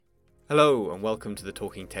Hello and welcome to the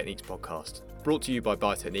Talking Techniques podcast. Brought to you by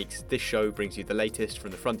Biotechniques, this show brings you the latest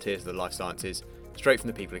from the frontiers of the life sciences, straight from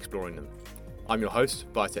the people exploring them. I'm your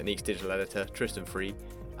host, Biotechniques digital editor Tristan Free,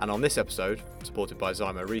 and on this episode, supported by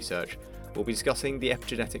Zymo Research, we'll be discussing the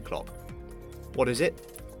epigenetic clock. What is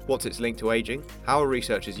it? What's its link to aging? How are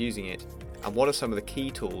researchers using it? And what are some of the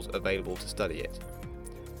key tools available to study it?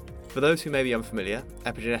 For those who may be unfamiliar,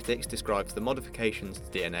 epigenetics describes the modifications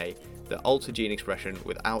to DNA that alter gene expression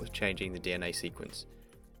without changing the DNA sequence.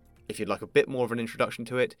 If you'd like a bit more of an introduction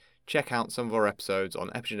to it, check out some of our episodes on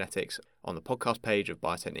epigenetics on the podcast page of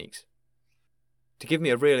Biotechniques. To give me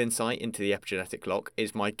a real insight into the epigenetic clock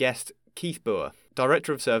is my guest, Keith Boer,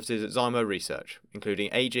 Director of Services at Zymo Research, including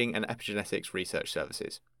Aging and Epigenetics Research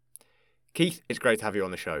Services. Keith, it's great to have you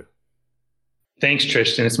on the show. Thanks,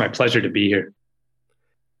 Tristan. It's my pleasure to be here.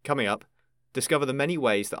 Coming up, discover the many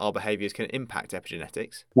ways that our behaviors can impact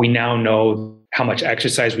epigenetics. We now know how much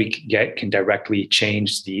exercise we get can directly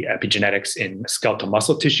change the epigenetics in skeletal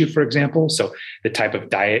muscle tissue, for example. So the type of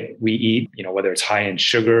diet we eat, whether it's high in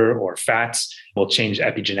sugar or fats, will change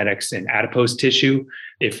epigenetics in adipose tissue.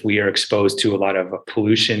 If we are exposed to a lot of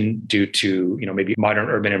pollution due to, maybe modern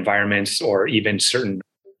urban environments or even certain,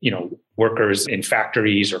 workers in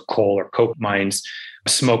factories or coal or coke mines,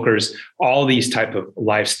 smokers, all these type of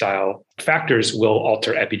lifestyle factors will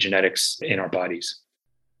alter epigenetics in our bodies.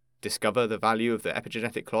 Discover the value of the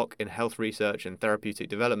epigenetic clock in health research and therapeutic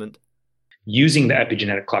development. Using the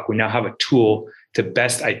epigenetic clock, we now have a tool to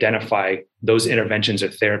best identify those interventions or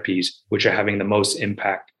therapies which are having the most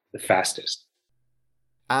impact the fastest.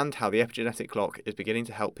 And how the epigenetic clock is beginning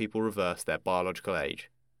to help people reverse their biological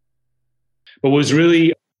age. But what was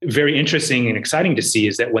really very interesting and exciting to see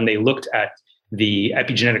is that when they looked at the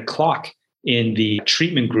epigenetic clock in the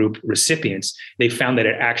treatment group recipients, they found that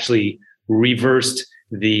it actually reversed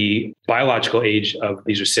the biological age of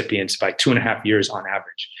these recipients by 2.5 years on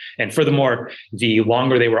average. And furthermore, the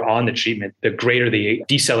longer they were on the treatment, the greater the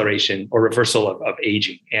deceleration or reversal of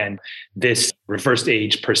aging. And this reversed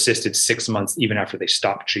age persisted 6 months even after they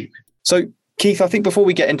stopped treatment. So, Keith, I think before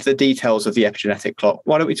we get into the details of the epigenetic clock,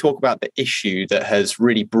 why don't we talk about the issue that has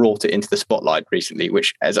really brought it into the spotlight recently,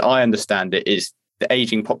 which, as I understand it, is the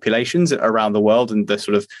aging populations around the world and the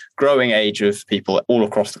sort of growing age of people all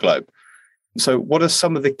across the globe. So what are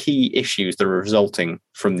some of the key issues that are resulting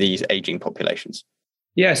from these aging populations?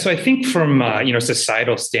 Yeah, so I think from a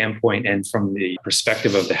societal standpoint and from the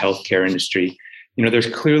perspective of the healthcare industry,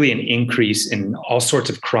 there's clearly an increase in all sorts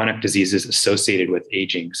of chronic diseases associated with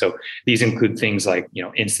aging. So these include things like,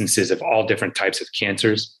 instances of all different types of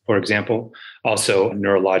cancers, for example, also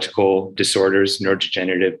neurological disorders,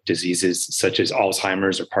 neurodegenerative diseases such as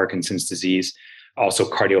Alzheimer's or Parkinson's disease, also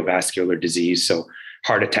cardiovascular disease. So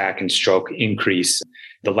heart attack and stroke increase.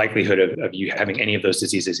 The likelihood of you having any of those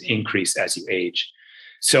diseases increase as you age.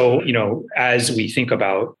 So, as we think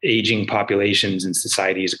about aging populations and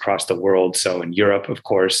societies across the world, so in Europe, of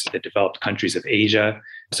course, the developed countries of Asia,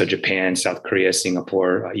 so Japan, South Korea,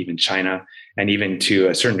 Singapore, even China, and even to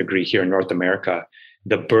a certain degree here in North America,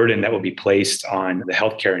 the burden that will be placed on the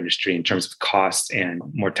healthcare industry in terms of costs and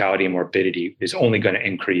mortality and morbidity is only going to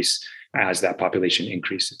increase as that population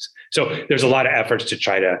increases. So there's a lot of efforts to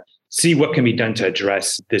try to see what can be done to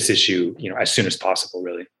address this issue, as soon as possible,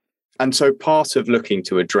 really. And so part of looking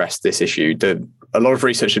to address this issue, a lot of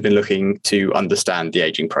research has been looking to understand the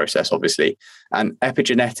aging process, obviously, and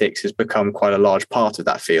epigenetics has become quite a large part of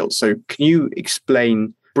that field. So can you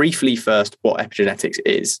explain briefly first what epigenetics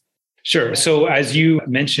is? Sure. So as you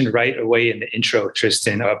mentioned right away in the intro,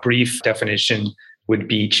 Tristan, a brief definition would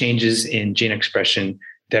be changes in gene expression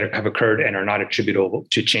that have occurred and are not attributable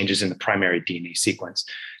to changes in the primary DNA sequence.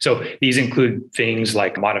 So these include things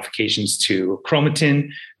like modifications to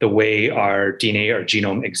chromatin, the way our DNA or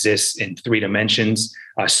genome exists in 3 dimensions,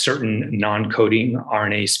 certain non-coding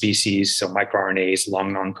RNA species, so microRNAs,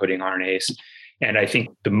 long non-coding RNAs. And I think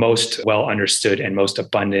the most well understood and most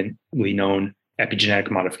abundantly known epigenetic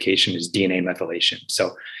modification is DNA methylation.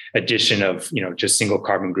 So addition of, just single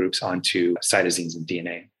carbon groups onto cytosines in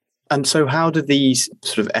DNA. And so how do these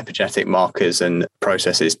sort of epigenetic markers and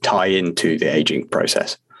processes tie into the aging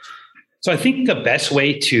process? So I think the best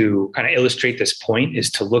way to kind of illustrate this point is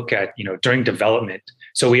to look at, during development.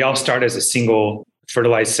 So we all start as a single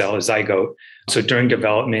fertilized cell, a zygote. So during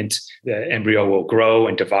development, the embryo will grow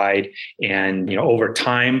and divide. And, over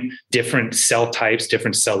time, different cell types,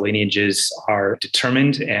 different cell lineages are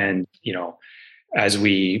determined. And, as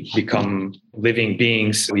we become living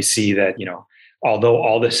beings, we see that, although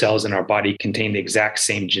all the cells in our body contain the exact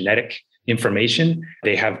same genetic information,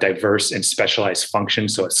 they have diverse and specialized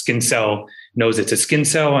functions. So a skin cell knows it's a skin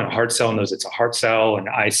cell, and a heart cell knows it's a heart cell, and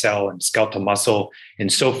an eye cell, and skeletal muscle,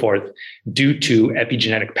 and so forth, due to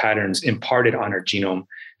epigenetic patterns imparted on our genome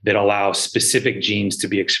that allow specific genes to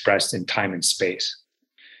be expressed in time and space.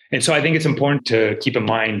 And so I think it's important to keep in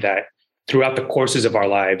mind that throughout the courses of our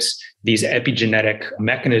lives, these epigenetic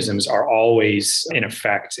mechanisms are always in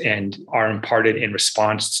effect and are imparted in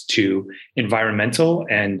response to environmental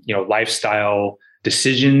and lifestyle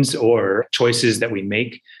decisions or choices that we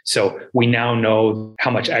make. So we now know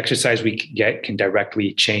how much exercise we get can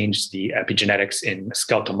directly change the epigenetics in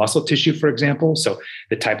skeletal muscle tissue, for example. So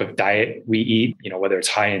the type of diet we eat, whether it's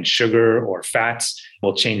high in sugar or fats,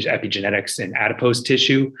 will change epigenetics in adipose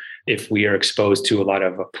tissue. If we are exposed to a lot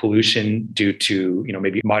of pollution due to,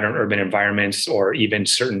 maybe modern urban environments, or even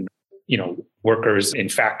certain, workers in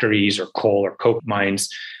factories or coal or coke mines,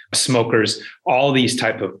 smokers, all these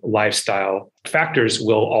type of lifestyle factors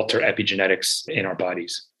will alter epigenetics in our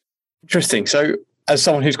bodies. Interesting. So as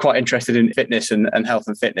someone who's quite interested in fitness and health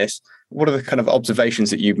and fitness, what are the kind of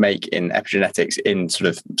observations that you make in epigenetics in sort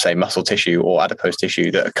of, say, muscle tissue or adipose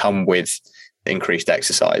tissue that come with increased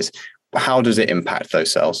exercise? How does it impact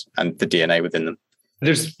those cells and the DNA within them?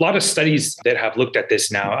 There's a lot of studies that have looked at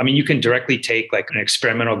this now. I mean, you can directly take like an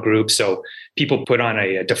experimental group. So people put on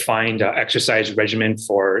a defined exercise regimen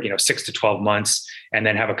for 6 to 12 months, and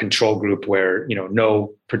then have a control group where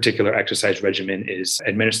no particular exercise regimen is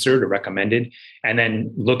administered or recommended, and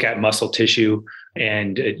then look at muscle tissue,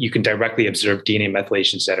 and you can directly observe DNA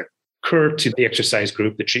methylations that occur to the exercise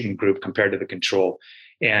group, the treatment group, compared to the control.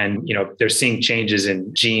 And, they're seeing changes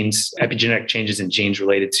in genes, epigenetic changes in genes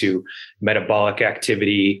related to metabolic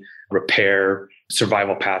activity, repair,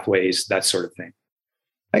 survival pathways, that sort of thing.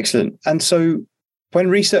 Excellent. And so when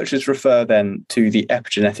researchers refer then to the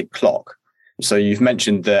epigenetic clock, so you've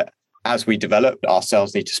mentioned that as we develop, our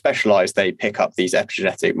cells need to specialize, they pick up these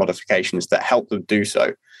epigenetic modifications that help them do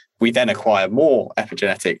so. We then acquire more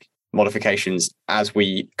epigenetic modifications as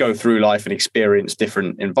we go through life and experience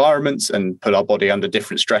different environments and put our body under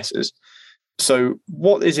different stresses. So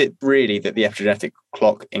what is it really that the epigenetic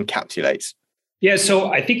clock encapsulates? Yeah,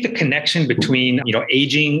 so I think the connection between,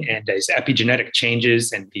 aging and these epigenetic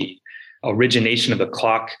changes and the origination of the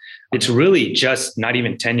clock, it's really just not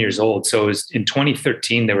even 10 years old. So it was in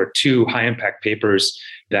 2013, there were 2 high impact papers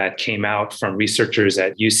that came out from researchers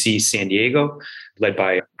at UC San Diego, led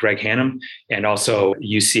by Greg Hannum, and also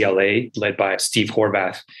UCLA, led by Steve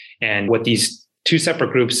Horvath. And what these 2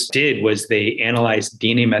 separate groups did was they analyzed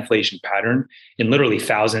DNA methylation pattern in literally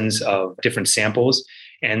thousands of different samples.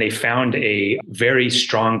 And they found a very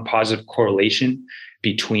strong positive correlation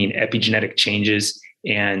between epigenetic changes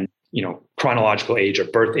and chronological age or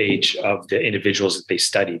birth age of the individuals that they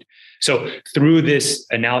studied. So through this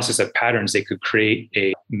analysis of patterns, they could create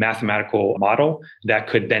a mathematical model that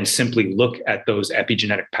could then simply look at those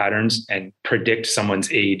epigenetic patterns and predict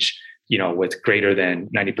someone's age, with greater than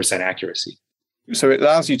 90% accuracy. So it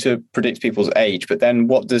allows you to predict people's age, but then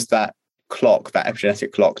what does that clock, that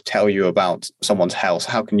epigenetic clock, tell you about someone's health?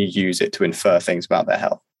 How can you use it to infer things about their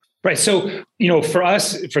health? Right. So, for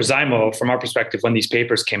us, for Zymo, from our perspective, when these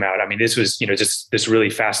papers came out, I mean, this was, just this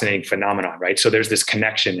really fascinating phenomenon, right? So there's this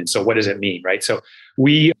connection. And so what does it mean, right? So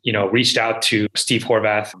we, reached out to Steve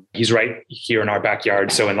Horvath. He's right here in our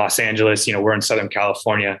backyard. So in Los Angeles, we're in Southern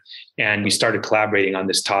California, and we started collaborating on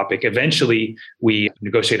this topic. Eventually, we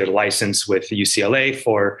negotiated a license with UCLA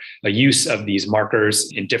for a use of these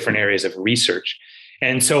markers in different areas of research.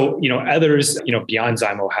 And so, others, beyond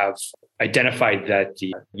Zymo have identified that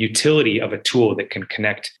the utility of a tool that can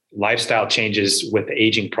connect lifestyle changes with the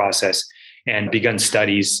aging process, and begun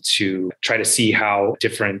studies to try to see how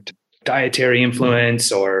different dietary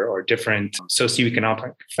influence or different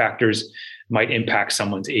socioeconomic factors might impact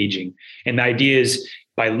someone's aging. And the idea is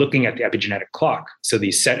by looking at the epigenetic clock, so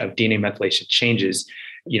the set of DNA methylation changes,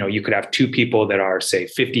 you could have 2 people that are, say,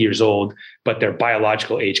 50 years old, but their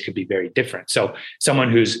biological age could be very different. So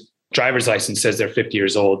someone whose driver's license says they're 50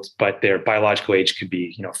 years old, but their biological age could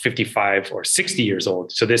be, 55 or 60 years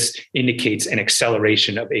old. So this indicates an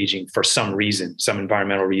acceleration of aging for some reason, some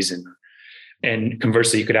environmental reason. And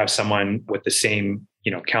conversely, you could have someone with the same,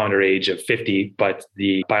 calendar age of 50, but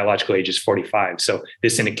the biological age is 45. So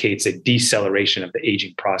this indicates a deceleration of the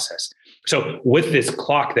aging process. So with this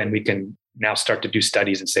clock, then we can now start to do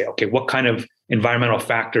studies and say, okay, what kind of environmental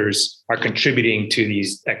factors are contributing to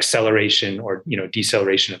these acceleration or,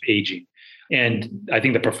 deceleration of aging? And I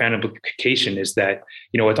think the profound implication is that,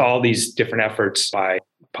 with all these different efforts by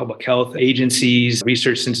public health agencies,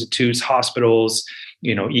 research institutes, hospitals,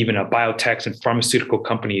 even biotechs and pharmaceutical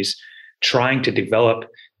companies trying to develop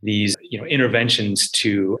these, interventions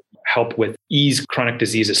to help with ease chronic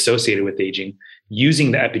disease associated with aging,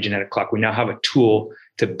 using the epigenetic clock, we now have a tool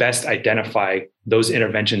to best identify those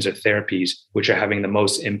interventions or therapies which are having the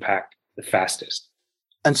most impact the fastest.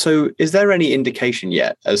 And so is there any indication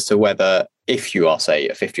yet as to whether, if you are, say,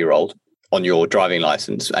 a 50-year-old on your driving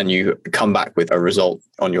license and you come back with a result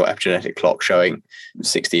on your epigenetic clock showing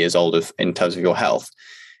 60 years old in terms of your health,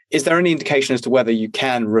 is there any indication as to whether you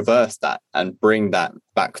can reverse that and bring that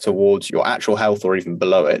back towards your actual health or even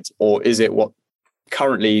below it? Or is it what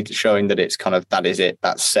currently showing that it's kind of, that is it,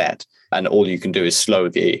 that's set, and all you can do is slow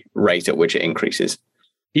the rate at which it increases?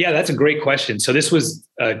 Yeah, that's a great question. So this was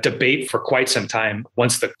a debate for quite some time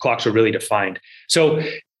once the clocks were really defined. So,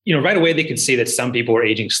 right away they could see that some people were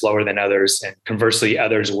aging slower than others, and conversely,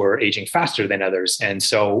 others were aging faster than others. And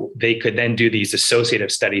so they could then do these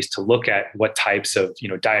associative studies to look at what types of,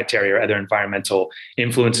 dietary or other environmental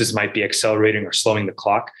influences might be accelerating or slowing the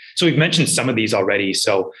clock. So we've mentioned some of these already.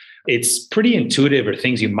 So it's pretty intuitive, or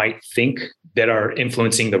things you might think that are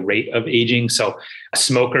influencing the rate of aging. So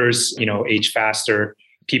smokers, age faster.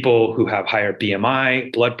 People who have higher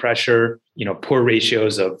BMI, blood pressure, poor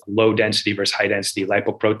ratios of low density versus high density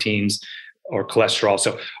lipoproteins or cholesterol.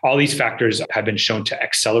 So all these factors have been shown to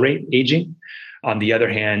accelerate aging. On the other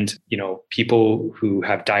hand, people who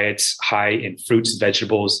have diets high in fruits,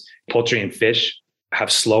 vegetables, poultry, and fish have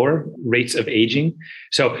slower rates of aging.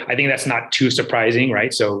 So I think that's not too surprising,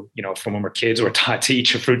 right? So, from when we're kids, we're taught to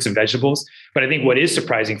eat your fruits and vegetables. But I think what is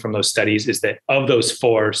surprising from those studies is that of those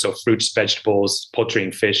four, so fruits, vegetables, poultry,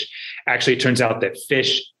 and fish, actually it turns out that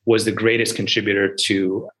fish was the greatest contributor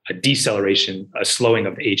to a deceleration, a slowing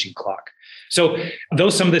of the aging clock. So though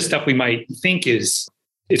some of this stuff we might think is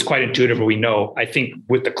quite intuitive, or we know, I think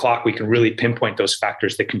with the clock, we can really pinpoint those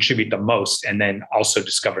factors that contribute the most and then also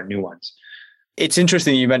discover new ones. It's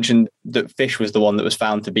interesting you mentioned that fish was the one that was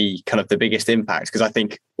found to be kind of the biggest impact, because I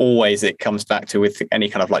think always it comes back to, with any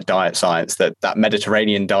kind of like diet science, that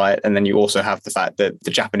Mediterranean diet. And then you also have the fact that the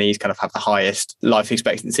Japanese kind of have the highest life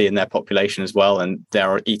expectancy in their population as well. And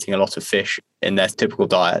they're eating a lot of fish in their typical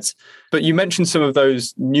diets. But you mentioned some of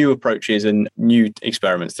those new approaches and new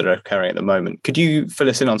experiments that are occurring at the moment. Could you fill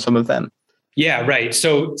us in on some of them? Yeah, right.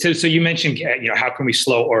 So you mentioned, how can we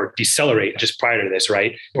slow or decelerate just prior to this,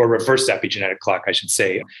 right? Or reverse the epigenetic clock, I should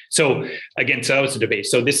say. So again, so that was the debate.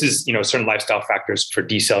 So this is, certain lifestyle factors for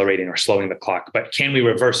decelerating or slowing the clock, but can we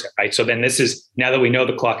reverse it, right? So then this is, now that we know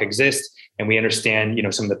the clock exists and we understand,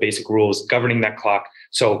 some of the basic rules governing that clock.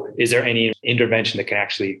 So is there any intervention that can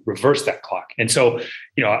actually reverse that clock? And so,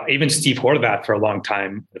 even Steve Horvath for a long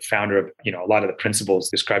time, the founder of, a lot of the principles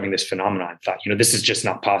describing this phenomenon, thought, this is just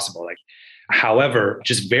not possible. However,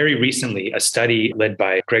 just very recently, a study led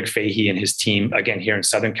by Greg Fahey and his team, again, here in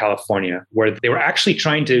Southern California, where they were actually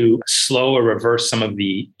trying to slow or reverse some of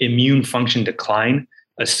the immune function decline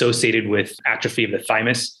associated with atrophy of the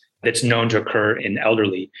thymus that's known to occur in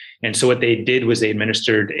elderly. And so what they did was they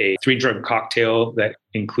administered a 3-drug cocktail that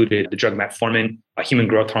included the drug metformin, a human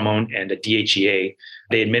growth hormone, and a DHEA.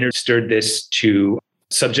 They administered this to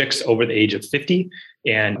subjects over the age of 50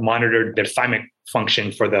 and monitored their thymic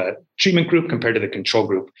function for the treatment group compared to the control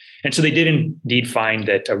group. And so they did indeed find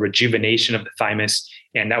that a rejuvenation of the thymus,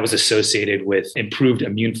 and that was associated with improved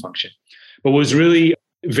immune function. But what was really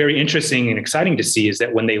very interesting and exciting to see is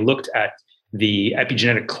that when they looked at the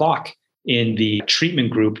epigenetic clock in the treatment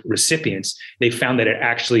group recipients, they found that it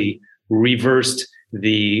actually reversed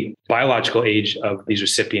the biological age of these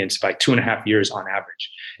recipients by 2.5 years on average.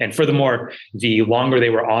 And furthermore, the longer they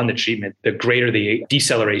were on the treatment, the greater the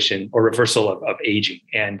deceleration or reversal of aging.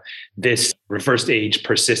 And this reversed age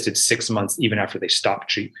persisted 6 months even after they stopped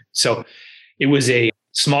treatment. So it was a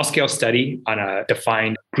small scale study on a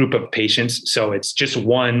defined group of patients. So it's just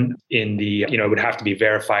one in the, it would have to be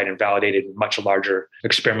verified and validated in a much larger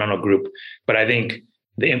experimental group. But I think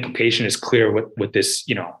the implication is clear with this,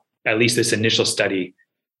 at least this initial study,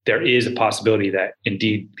 there is a possibility that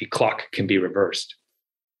indeed the clock can be reversed.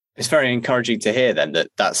 It's very encouraging to hear then that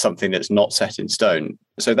that's something that's not set in stone.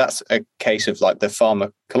 So that's a case of like the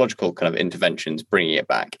pharmacological kind of interventions bringing it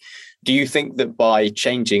back. Do you think that by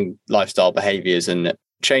changing lifestyle behaviors and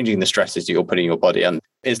changing the stresses that you're putting your body on,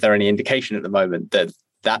 is there any indication at the moment that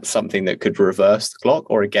that's something that could reverse the clock?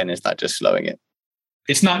 Or again, is that just slowing it?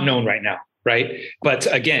 It's not known right now. Right.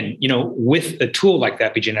 But again, with a tool like the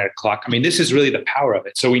epigenetic clock, this is really the power of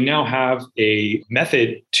it. So we now have a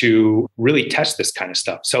method to really test this kind of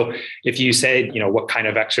stuff. So if you said, what kind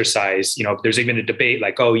of exercise, there's even a debate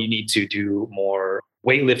like, oh, you need to do more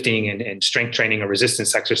weightlifting and strength training or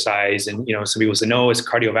resistance exercise. And, some people say, no, it's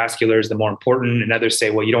cardiovascular is the more important. And others say,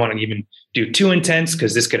 well, you don't want to even do too intense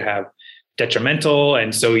because this could have detrimental.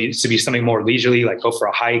 And so it used to be something more leisurely, like go for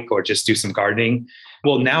a hike or just do some gardening.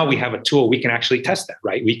 Well, now we have a tool, we can actually test that,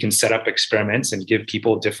 right? We can set up experiments and give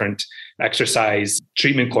people different exercise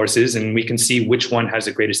treatment courses, and we can see which one has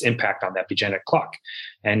the greatest impact on that epigenetic clock.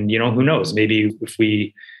 And, who knows, maybe if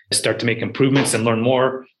we start to make improvements and learn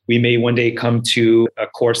more, we may one day come to a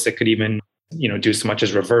course that could even, do so much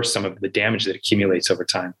as reverse some of the damage that accumulates over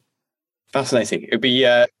time. Fascinating. It'd be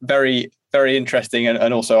very, very interesting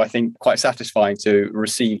and also, I think, quite satisfying to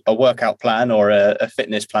receive a workout plan or a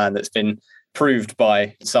fitness plan that's been proved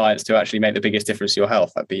by science to actually make the biggest difference to your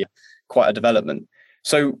health. That'd be quite a development.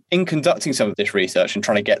 So in conducting some of this research and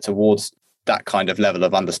trying to get towards that kind of level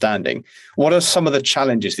of understanding, what are some of the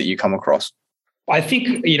challenges that you come across? I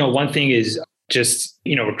think, one thing is just,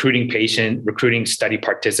 recruiting study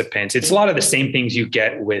participants. It's a lot of the same things you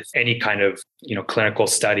get with any kind of, clinical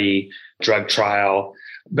study, drug trial.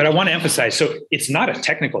 But I want to emphasize, so it's not a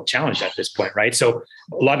technical challenge at this point, right? So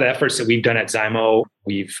a lot of the efforts that we've done at Zymo,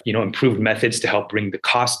 we've, improved methods to help bring the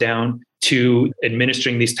cost down to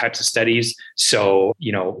administering these types of studies. So,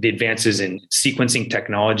 the advances in sequencing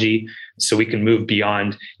technology, so we can move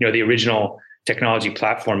beyond, the original technology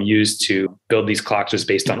platform used to build these clocks was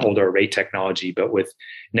based on older array technology. But with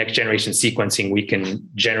next generation sequencing, we can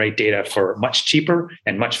generate data for much cheaper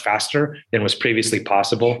and much faster than was previously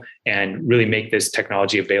possible, and really make this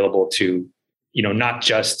technology available to, not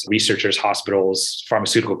just researchers, hospitals,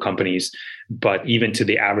 pharmaceutical companies, but even to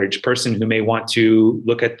the average person who may want to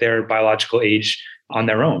look at their biological age on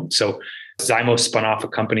their own. So Zymo spun off a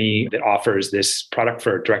company that offers this product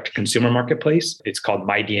for a direct-to-consumer marketplace. It's called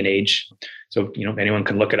MyDNAge. So, anyone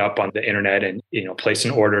can look it up on the internet and, place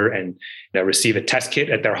an order and receive a test kit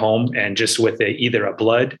at their home. And just with either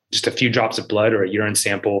just a few drops of blood or a urine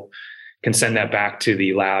sample, can send that back to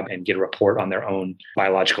the lab and get a report on their own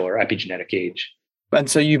biological or epigenetic age. And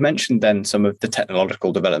so you mentioned then some of the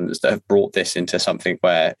technological developments that have brought this into something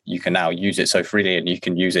where you can now use it so freely, and you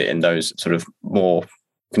can use it in those sort of more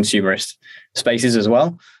consumerist spaces as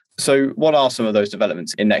well. So what are some of those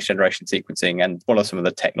developments in next generation sequencing, and what are some of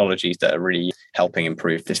the technologies that are really helping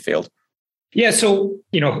improve this field? Yeah, so,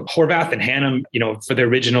 Horvath and Hannum, for the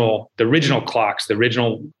original clocks, the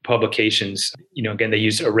original publications, again, they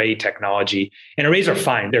use array technology, and arrays are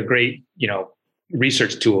fine. They're great,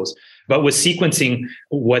 research tools. But with sequencing,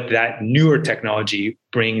 what that newer technology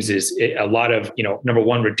brings is a lot of, number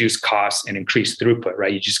one, reduced costs and increased throughput,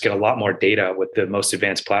 right? You just get a lot more data with the most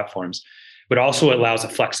advanced platforms, but also allows a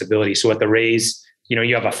flexibility. So with arrays,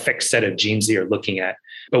 you have a fixed set of genes that you're looking at.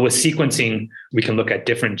 But with sequencing, we can look at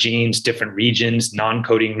different genes, different regions,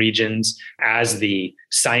 non-coding regions. As the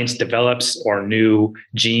science develops or new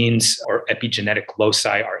genes or epigenetic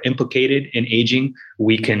loci are implicated in aging,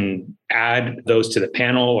 we can add those to the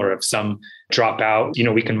panel, or if some drop out,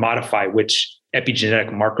 we can modify which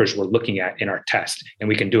epigenetic markers we're looking at in our test. And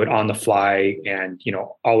we can do it on the fly and,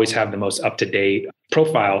 always have the most up-to-date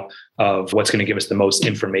profile of what's going to give us the most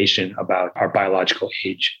information about our biological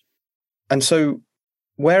age. And so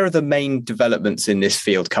where are the main developments in this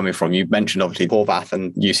field coming from? You mentioned obviously Horvath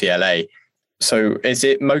and UCLA. So is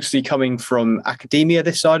it mostly coming from academia,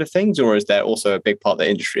 this side of things, or is there also a big part that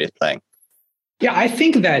industry is playing? Yeah, I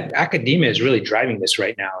think that academia is really driving this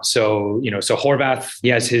right now. So, so Horvath, he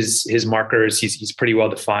has his markers. He's pretty well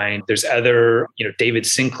defined. There's other, David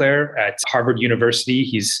Sinclair at Harvard University.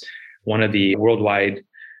 He's one of the worldwide,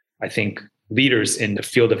 I think, leaders in the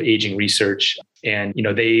field of aging research. And,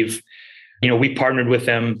 we partnered with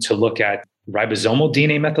them to look at ribosomal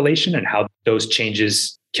DNA methylation and how those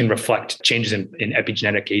changes can reflect changes in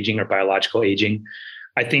epigenetic aging or biological aging.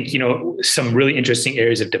 I think, some really interesting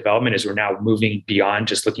areas of development is we're now moving beyond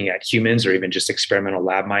just looking at humans or even just experimental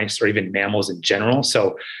lab mice or even mammals in general.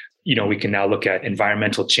 So, we can now look at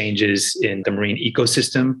environmental changes in the marine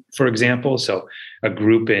ecosystem, for example. So a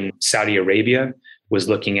group in Saudi Arabia was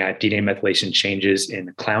looking at DNA methylation changes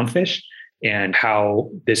in clownfish and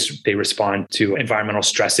how they respond to environmental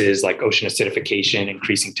stresses like ocean acidification,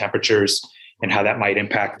 increasing temperatures, and how that might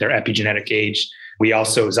impact their epigenetic age. We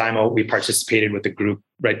also, Zymo, we participated with a group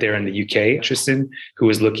right there in the UK, Tristan, who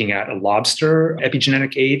was looking at a lobster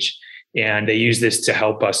epigenetic age. And they use this to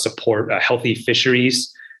help us support healthy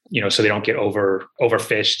fisheries, so they don't get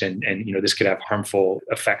overfished and this could have harmful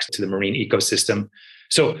effects to the marine ecosystem.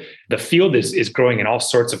 So the field is growing in all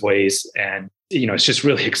sorts of ways. And, it's just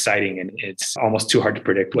really exciting. And it's almost too hard to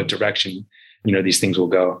predict what direction, these things will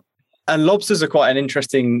go. And lobsters are quite an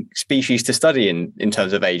interesting species to study in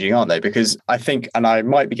terms of aging, aren't they? Because I think, and I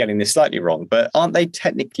might be getting this slightly wrong, but aren't they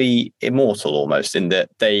technically immortal almost, in that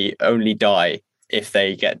they only die if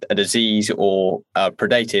they get a disease or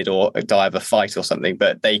predated or die of a fight or something,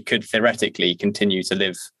 but they could theoretically continue to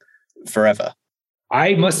live forever.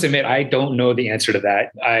 I must admit, I don't know the answer to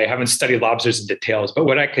that. I haven't studied lobsters in details, but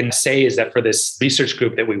what I can say is that for this research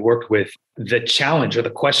group that we worked with, the challenge or the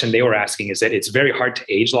question they were asking is that it's very hard to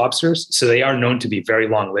age lobsters. So they are known to be very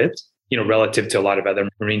long-lived, relative to a lot of other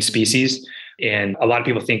marine species. And a lot of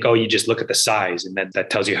people think, oh, you just look at the size and that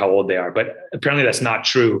tells you how old they are. But apparently that's not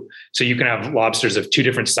true. So you can have lobsters of two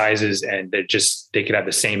different sizes and they could have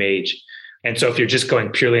the same age. And so if you're just going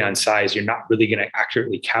purely on size, you're not really going to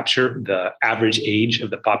accurately capture the average age of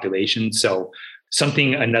the population. So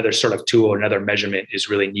another sort of tool, another measurement is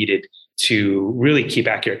really needed to really keep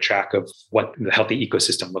accurate track of what the healthy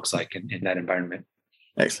ecosystem looks like in that environment.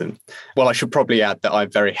 Excellent. Well, I should probably add that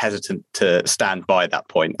I'm very hesitant to stand by that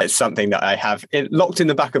point. It's something that I have locked in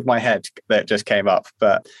the back of my head that just came up,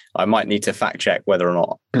 but I might need to fact check whether or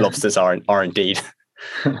not lobsters are indeed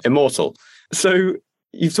immortal. So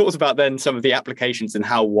you've talked about then some of the applications and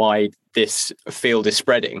how wide this field is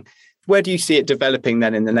spreading. Where do you see it developing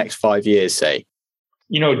then in the next 5 years, say?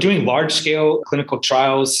 Doing large scale clinical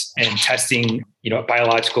trials and testing,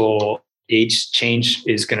 biological age change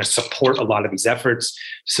is going to support a lot of these efforts.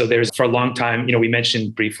 So for a long time, we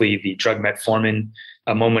mentioned briefly the drug metformin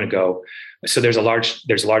a moment ago. So there's a large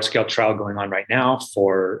scale trial going on right now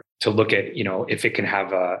to look at, if it can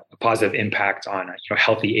have a positive impact on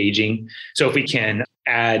healthy aging. So if we can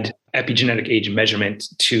add epigenetic age measurement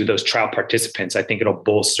to those trial participants, I think it'll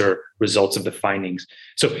bolster results of the findings.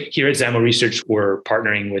 So here at Zymo Research, we're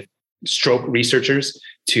partnering with stroke researchers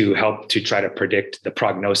to help to try to predict the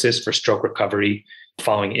prognosis for stroke recovery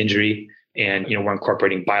following injury. And, we're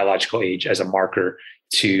incorporating biological age as a marker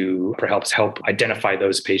to perhaps help identify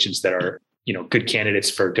those patients that are, good candidates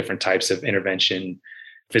for different types of intervention,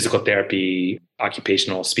 physical therapy,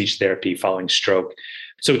 occupational speech therapy following stroke.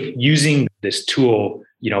 So using this tool,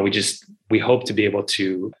 we hope to be able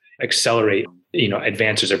to accelerate,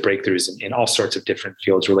 advances or breakthroughs in all sorts of different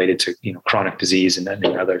fields related to, chronic disease and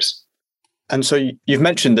others. And so you've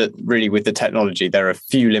mentioned that really with the technology, there are a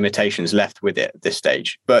few limitations left with it at this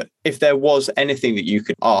stage. But if there was anything that you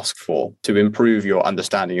could ask for to improve your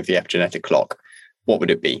understanding of the epigenetic clock, what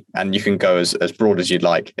would it be? And you can go as broad as you'd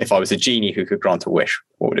like. If I was a genie who could grant a wish,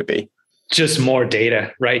 what would it be? Just more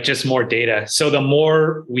data, right? Just more data. So the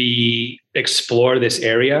more we explore this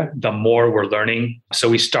area, the more we're learning. So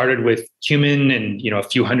we started with human and, a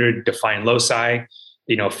few hundred defined loci.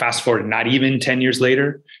 Fast forward, not even 10 years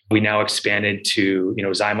later, we now expanded to,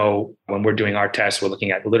 Zymo. When we're doing our tests, we're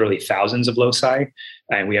looking at literally thousands of loci,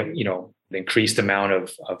 and we have, the increased amount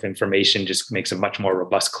of information just makes a much more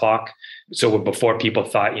robust clock. So before people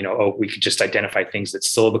thought, we could just identify things that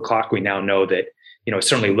slow the clock, we now know that, it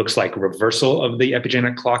certainly looks like reversal of the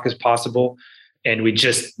epigenetic clock is possible. And we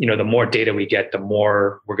just, the more data we get, the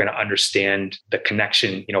more we're going to understand the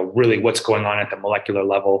connection, really what's going on at the molecular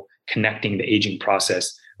level, connecting the aging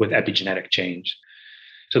process with epigenetic change.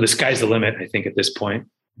 So the sky's the limit, I think, at this point.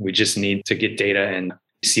 We just need to get data and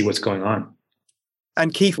see what's going on.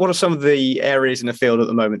 And Keith, what are some of the areas in the field at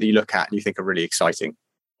the moment that you look at and you think are really exciting?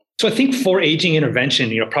 So I think for aging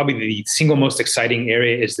intervention, probably the single most exciting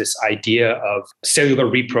area is this idea of cellular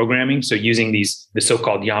reprogramming. So using the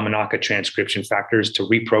so-called Yamanaka transcription factors to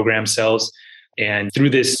reprogram cells. And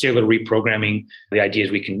through this cellular reprogramming, the idea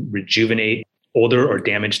is we can rejuvenate older or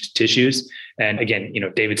damaged tissues. And again,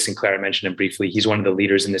 David Sinclair, I mentioned him briefly. He's one of the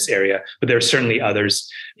leaders in this area, but there are certainly others.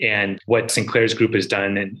 And what Sinclair's group has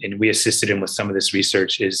done, and we assisted him with some of this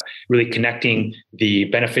research, is really connecting the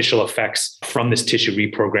beneficial effects from this tissue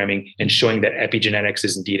reprogramming and showing that epigenetics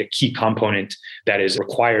is indeed a key component that is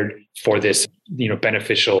required for this,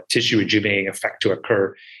 beneficial tissue rejuvenating effect to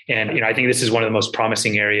occur. And, I think this is one of the most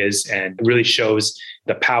promising areas and really shows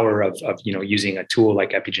the power of using a tool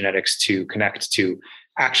like epigenetics to connect to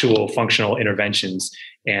actual functional interventions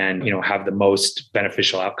and, have the most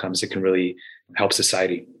beneficial outcomes that can really help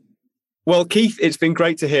society. Well, Keith, it's been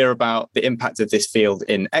great to hear about the impact of this field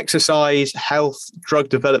in exercise, health, drug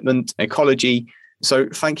development, ecology. So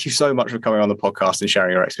thank you so much for coming on the podcast and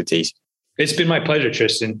sharing your expertise. It's been my pleasure,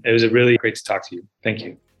 Tristan. It was really great to talk to you. Thank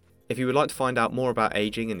you. If you would like to find out more about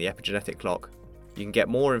aging and the epigenetic clock, you can get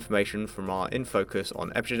more information from our In Focus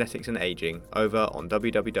on epigenetics and aging over on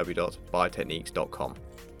www.biotechniques.com.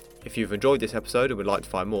 If you've enjoyed this episode and would like to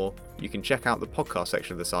find more, you can check out the podcast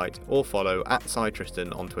section of the site or follow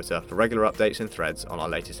 @SciTristan on Twitter for regular updates and threads on our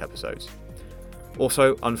latest episodes.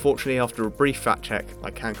 Also, unfortunately, after a brief fact check,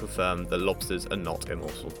 I can confirm that lobsters are not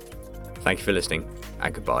immortal. Thank you for listening,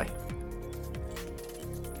 and goodbye.